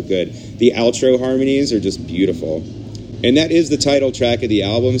just so good. The outro harmonies are just beautiful. And that is the title track of the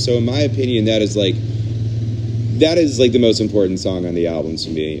album, so in my opinion, that is the most important song on the album to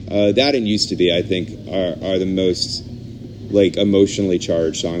me. That and Used to Be, I think, are the most emotionally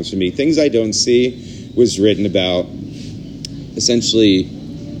charged songs for me. Things I Don't See was written about essentially,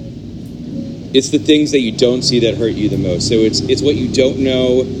 it's the things that you don't see that hurt you the most. So it's what you don't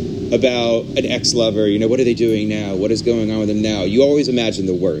know about an ex-lover. What are they doing now? What is going on with them now? You always imagine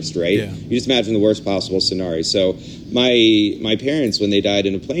the worst, right? Yeah. You just imagine the worst possible scenario. So my parents, when they died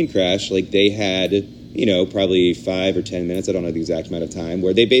in a plane crash, they had, probably 5 or 10 minutes, I don't know the exact amount of time,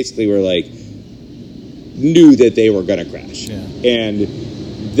 where they basically were knew that they were going to crash. Yeah. And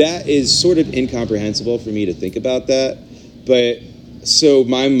that is sort of incomprehensible for me to think about that. But so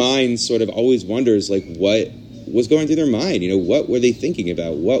my mind sort of always wonders, what was going through their mind? What were they thinking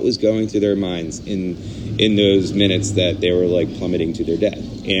about? What was going through their minds in those minutes that they were plummeting to their death?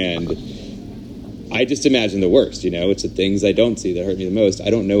 And I just imagine the worst. It's the things I don't see that hurt me the most.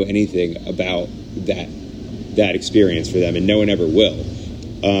 I don't know anything about that experience for them, and no one ever will.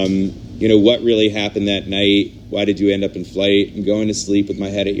 What really happened that night? Why did you end up in flight? I'm going to sleep with my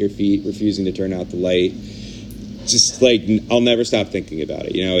head at your feet, refusing to turn out the light. Just I'll never stop thinking about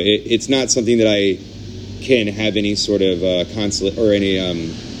it. It's not something that I can have any sort of consolation or any.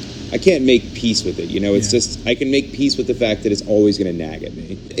 I can't make peace with it. It's just I can make peace with the fact that it's always going to nag at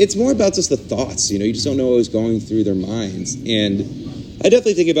me. It's more about just the thoughts. You just don't know what was going through their minds. And I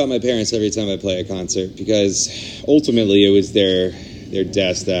definitely think about my parents every time I play a concert, because ultimately it was their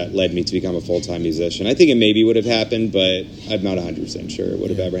deaths that led me to become a full-time musician. I think it maybe would have happened, but I'm not 100% sure it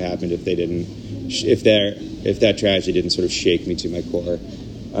would have ever happened if they didn't. If that tragedy didn't sort of shake me to my core.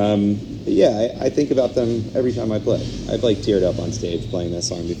 I think about them every time I play. I've teared up on stage playing that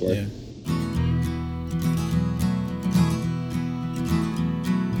song before. Yeah.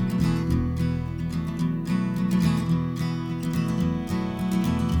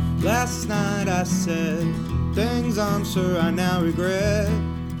 Last night I said things I'm sure I now regret.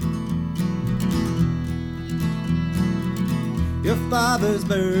 Your father's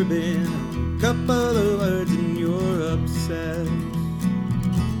bourbon, a couple of words and you're upset.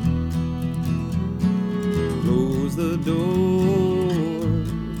 Close the door,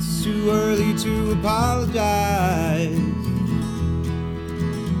 it's too early to apologize.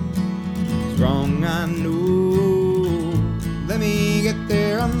 It's wrong, I know, let me get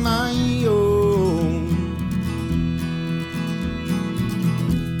there on my own.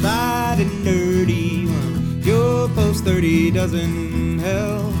 Bad and dirty, your post 30 doesn't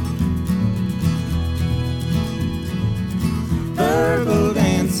help. Verbal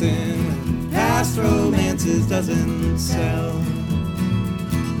dancing, past romances doesn't sell.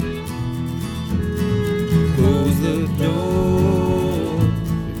 Close the door,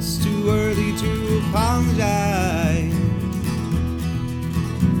 it's too early to apologize.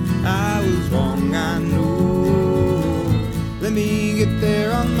 I was wrong, I know, let me get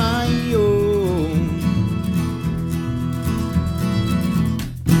there on my own.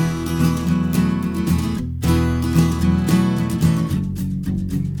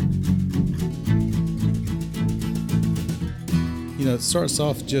 it starts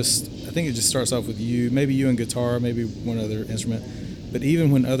off I think it just starts off with maybe you and guitar, maybe one other instrument. But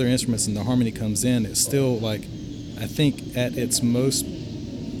even when other instruments and the harmony comes in, it's still like, I think at its most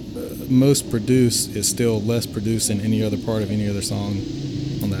produced is still less produced than any other part of any other song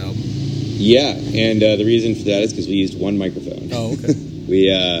on the album. Yeah, and the reason for that is because we used one microphone. Oh, okay.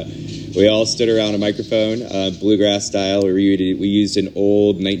 We all stood around a microphone, bluegrass style. We used an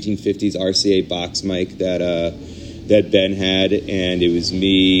old 1950s RCA box mic that Ben had, and it was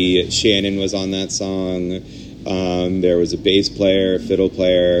me. Shannon was on that song. There was a bass player, fiddle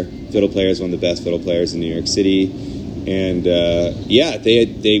player. Fiddle player is one of the best fiddle players in New York City, and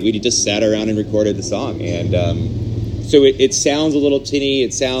we just sat around and recorded the song, and so it sounds a little tinny,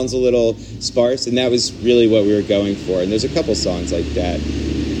 it sounds a little sparse, and that was really what we were going for. And there's a couple songs like that.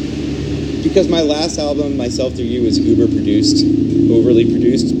 Because my last album, Myself Through You, was overly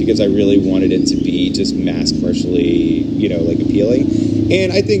produced, because I really wanted it to be just mass commercially, appealing.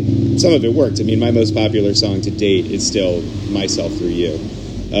 And I think some of it worked. I mean, my most popular song to date is still Myself Through You.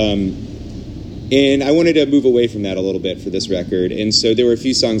 And I wanted to move away from that a little bit for this record. And so there were a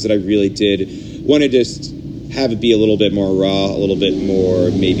few songs that I really wanted to have it be a little bit more raw, a little bit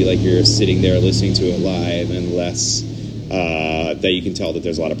more maybe like you're sitting there listening to it live, and less that you can tell that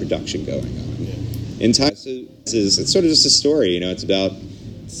there's a lot of production going on. Yeah. In time, it's sort of just a story,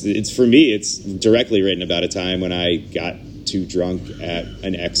 it's for me, it's directly written about a time when I got too drunk at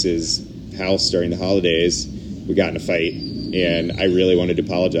an ex's house during the holidays. We got in a fight, and I really wanted to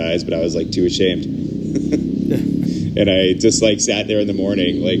apologize, but I was too ashamed. And I just sat there in the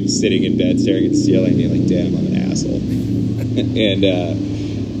morning, sitting in bed, staring at the ceiling, being damn, I'm an asshole.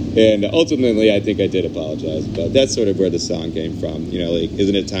 And ultimately, I think I did apologize, but that's sort of where the song came from.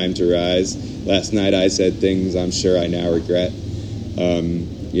 Isn't it time to rise? Last night I said things I'm sure I now regret.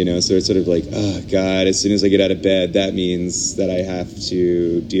 So it's sort of oh God, as soon as I get out of bed, that means that I have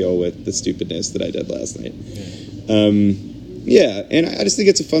to deal with the stupidness that I did last night. Yeah, and I just think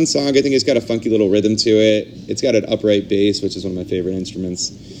it's a fun song. I think it's got a funky little rhythm to it. It's got an upright bass, which is one of my favorite instruments.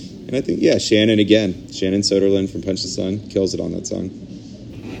 And I think, Shannon Soderlund from Punch the Sun kills it on that song.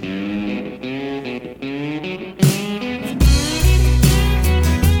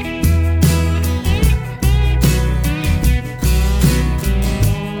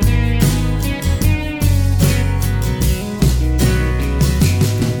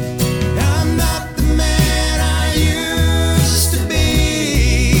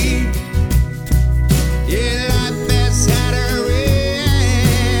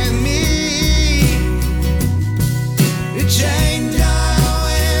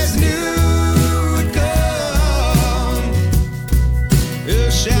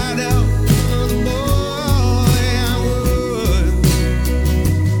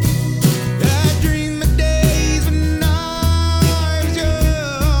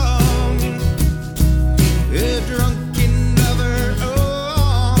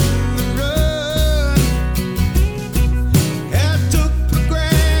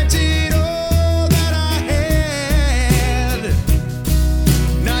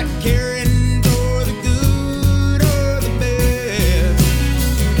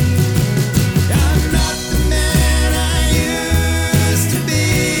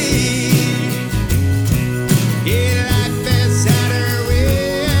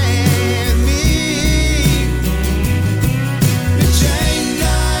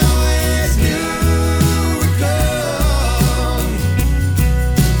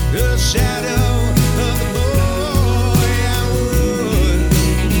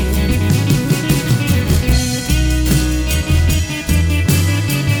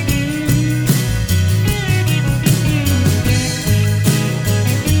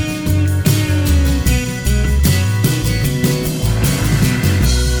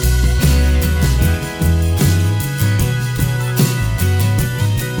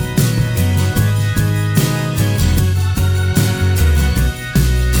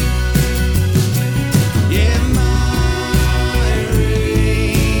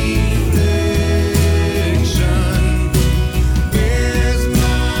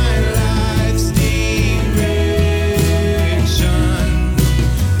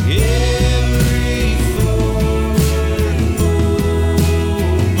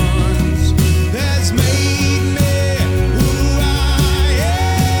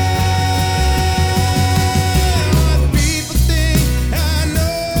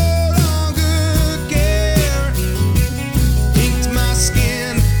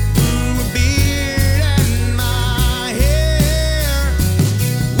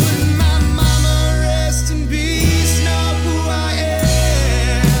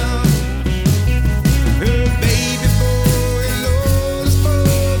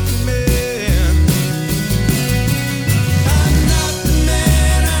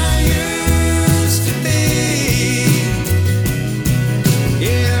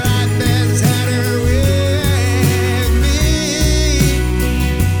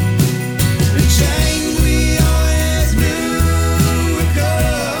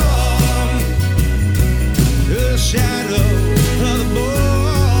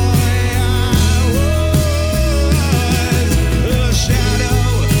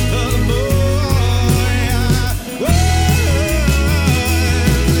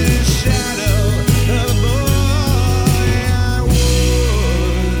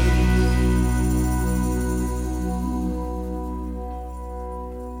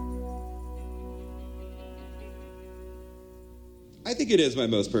 think it is my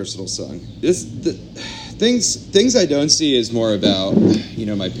most personal song. Things I don't see is more about,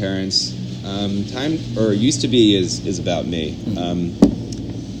 my parents. Time, or used to be, is about me.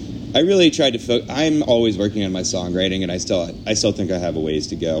 I really tried to I'm always working on my songwriting, and I still think I have a ways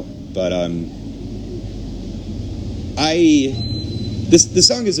to go. But the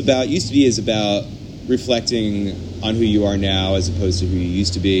song is about reflecting on who you are now as opposed to who you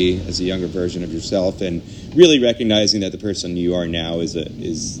used to be as a younger version of yourself, and really recognizing that the person you are now is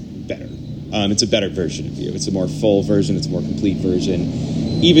better. It's a better version of you. It's a more full version. It's a more complete version.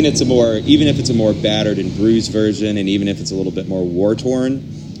 Even if it's a more battered and bruised version, and even if it's a little bit more war-torn,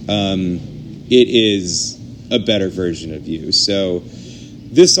 it is a better version of you. So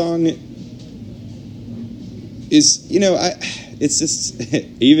this song is, it's just,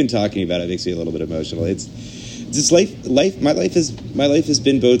 even talking about it makes me a little bit emotional. It's just life. My life has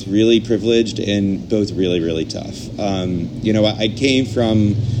been both really privileged and both really, really tough. I came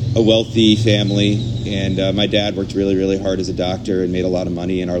from a wealthy family, and my dad worked really, really hard as a doctor and made a lot of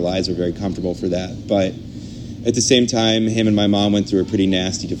money, and our lives were very comfortable for that. But at the same time, him and my mom went through a pretty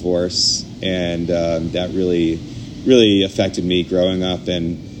nasty divorce, and that really, really affected me growing up.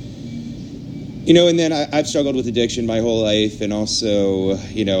 And and then I've struggled with addiction my whole life, and also,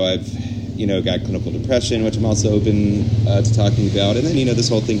 I've got clinical depression, which I'm also open to talking about. And then, this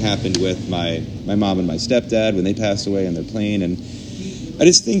whole thing happened with my mom and my stepdad when they passed away on their plane. And I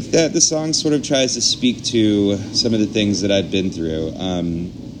just think that the song sort of tries to speak to some of the things that I've been through.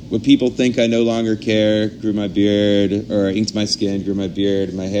 When people think I no longer care, grew my beard, or inked my skin, grew my beard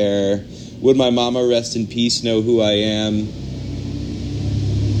and my hair. Would my mama rest in peace know who I am?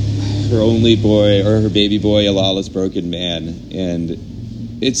 Her only boy, or her baby boy, a lawless broken man. And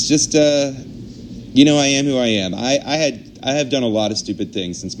it's just, I am who I am. I have done a lot of stupid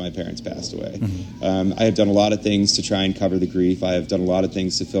things since my parents passed away. Mm-hmm. I have done a lot of things to try and cover the grief. I have done a lot of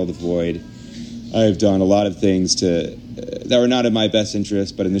things to fill the void. I have done a lot of things that were not in my best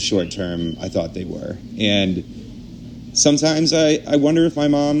interest, but in the short term, I thought they were. And sometimes I wonder if my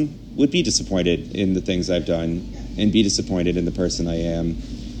mom would be disappointed in the things I've done and be disappointed in the person I am.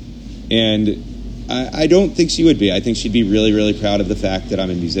 And I don't think she would be. I think she'd be really, really proud of the fact that I'm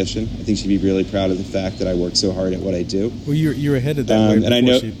a musician. I think she'd be really proud of the fact that I work so hard at what I do. Well, you're ahead of that way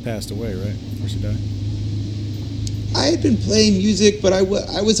before she passed away, right? Before she died. I had been playing music, but I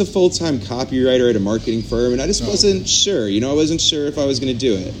was a full-time copywriter at a marketing firm, and I just wasn't sure. I wasn't sure if I was going to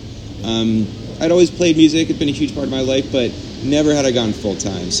do it. I'd always played music. It's been a huge part of my life, but never had I gone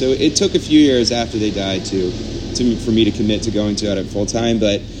full-time. So it took a few years after they died for me to commit to going to it full-time.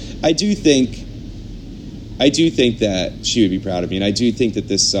 But I do think that she would be proud of me, and I do think that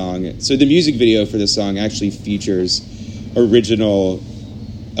this song... So the music video for this song actually features original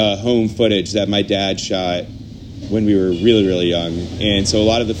home footage that my dad shot when we were really, really young. And so a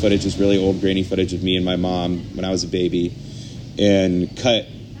lot of the footage is really old, grainy footage of me and my mom when I was a baby, and cut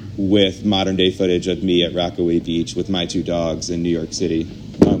with modern-day footage of me at Rockaway Beach with my two dogs in New York City,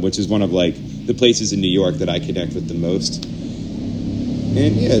 which is one of, the places in New York that I connect with the most.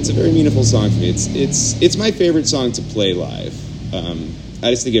 And yeah, it's a very meaningful song for me. It's my favorite song to play live. I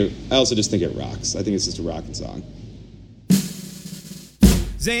also just think it rocks. I think it's just a rocking song.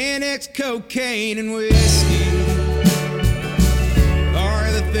 Xanax, cocaine, and whiskey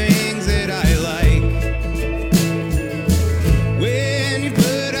are the things that I like. When you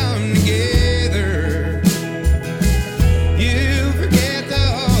put them together, you forget the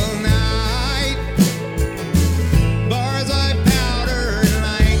whole night. Bars like powder and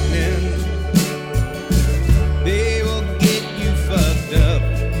lightning, they will get you fucked up.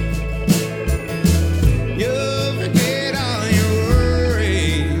 You'll forget all your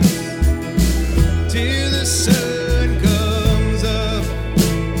worries till the sun comes up.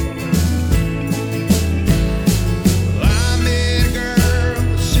 Well, I met a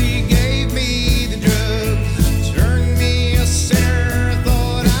girl, she gave me the drugs, turned me a sinner,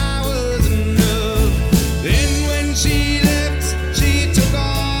 thought I was enough. Then when she left, she took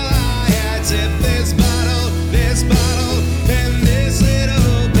all I had, except this bottle, and this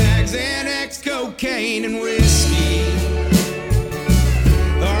little bag. Xanax, cocaine, and whiskey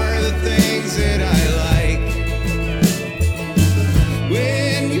are the things that I like.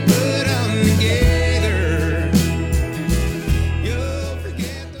 When you put them together, you'll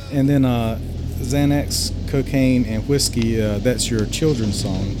forget the... And then Xanax, cocaine, and whiskey. That's your children's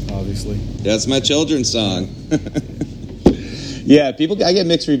song, obviously. That's my children's song. Yeah, I get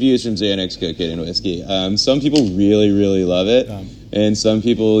mixed reviews from Xanax, cocaine, and whiskey. Some people really, really love it, and some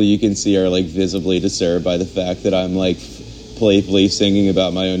people you can see are visibly disturbed by the fact that I'm playfully singing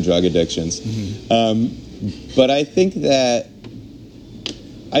about my own drug addictions. Mm-hmm. But I think that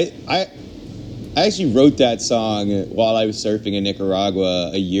I actually wrote that song while I was surfing in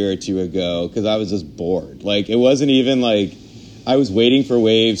Nicaragua a year or two ago because I was just bored. Like, it wasn't even like I was waiting for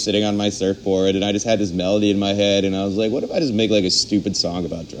waves sitting on my surfboard, and I just had this melody in my head, and I was like, what if I just make like a stupid song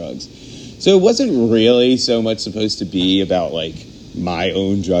about drugs? So it wasn't really so much supposed to be about like my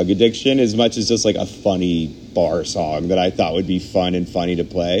own drug addiction as much as just like a funny bar song that I thought would be fun and funny to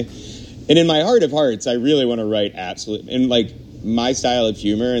play. And in my heart of hearts, I really want to write and like my style of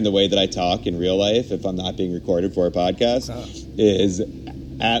humor and the way that I talk in real life, if I'm not being recorded for a podcast, is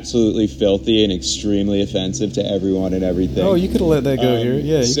absolutely filthy and extremely offensive to everyone and everything. Oh, you could have let that go here.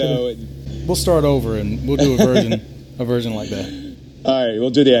 Yeah. So we'll start over and we'll do a version like that. All right, we'll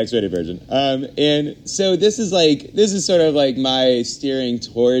do the X-rated version. And so this is sort of like my steering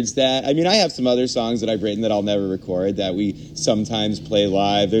towards that. I mean, I have some other songs that I've written that I'll never record that we sometimes play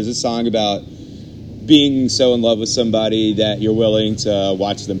live. There's a song about being so in love with somebody that you're willing to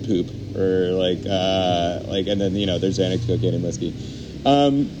watch them poop, or and then, you know, there's Xanax, cocaine, and whiskey.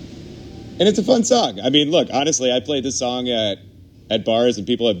 And it's a fun song. I mean, look, honestly, I played this song at bars and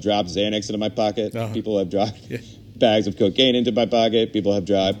people have dropped Xanax into my pocket. Uh-huh. People have dropped bags of cocaine into my pocket.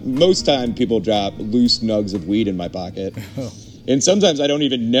 Most time people drop loose nugs of weed in my pocket. Oh. And sometimes I don't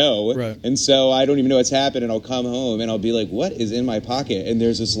even know. Right. And so I don't even know what's happened, and I'll come home and I'll be like, what is in my pocket? And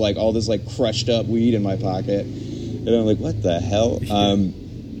there's this like all this like crushed up weed in my pocket. And I'm like, what the hell?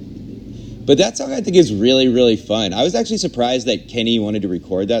 But that song I think is really, really fun. I was actually surprised that Kenny wanted to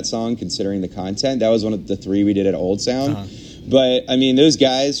record that song considering the content. That was one of the 3 we did at Old Sound. Uh-huh. But I mean, those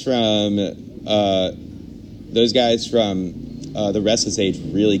guys from The Restless Age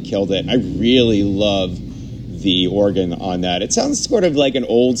really killed it. I really love the organ on that. It sounds sort of like an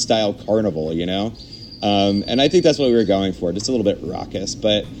old style carnival, you know? And I think that's what we were going for, just a little bit raucous.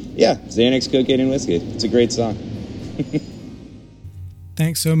 But yeah, Xanax, cocaine, and whiskey. It's a great song.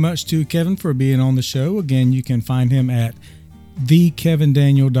 Thanks so much to Kevin for being on the show. Again, you can find him at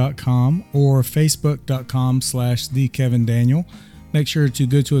thekevindaniel.com or facebook.com/thekevindaniel. Make sure to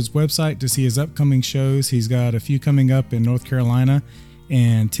go to his website to see his upcoming shows. He's got a few coming up in North Carolina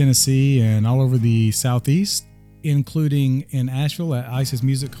and Tennessee and all over the Southeast, including in Asheville at Isis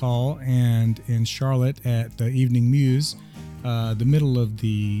Music Hall and in Charlotte at the Evening Muse, the middle of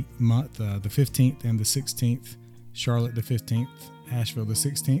the month, the 15th and the 16th, Charlotte the 15th, Asheville the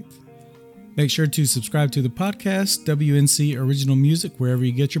 16th. Make sure to subscribe to the podcast, WNC Original Music, wherever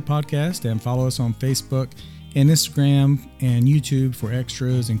you get your podcast, and follow us on Facebook and Instagram and YouTube for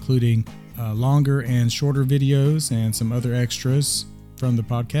extras, including longer and shorter videos and some other extras from the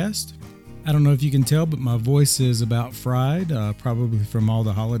podcast. I don't know if you can tell, but my voice is about fried, probably from all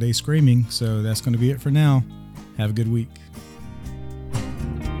the holiday screaming. So that's going to be it for now. Have a good week.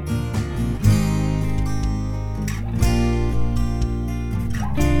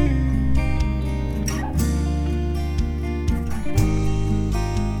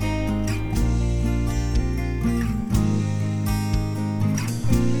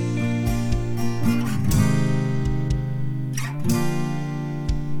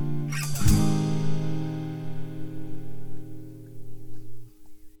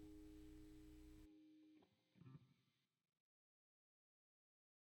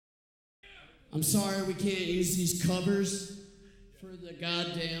 I'm sorry we can't use these covers for the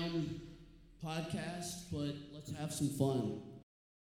goddamn podcast, but let's have some fun.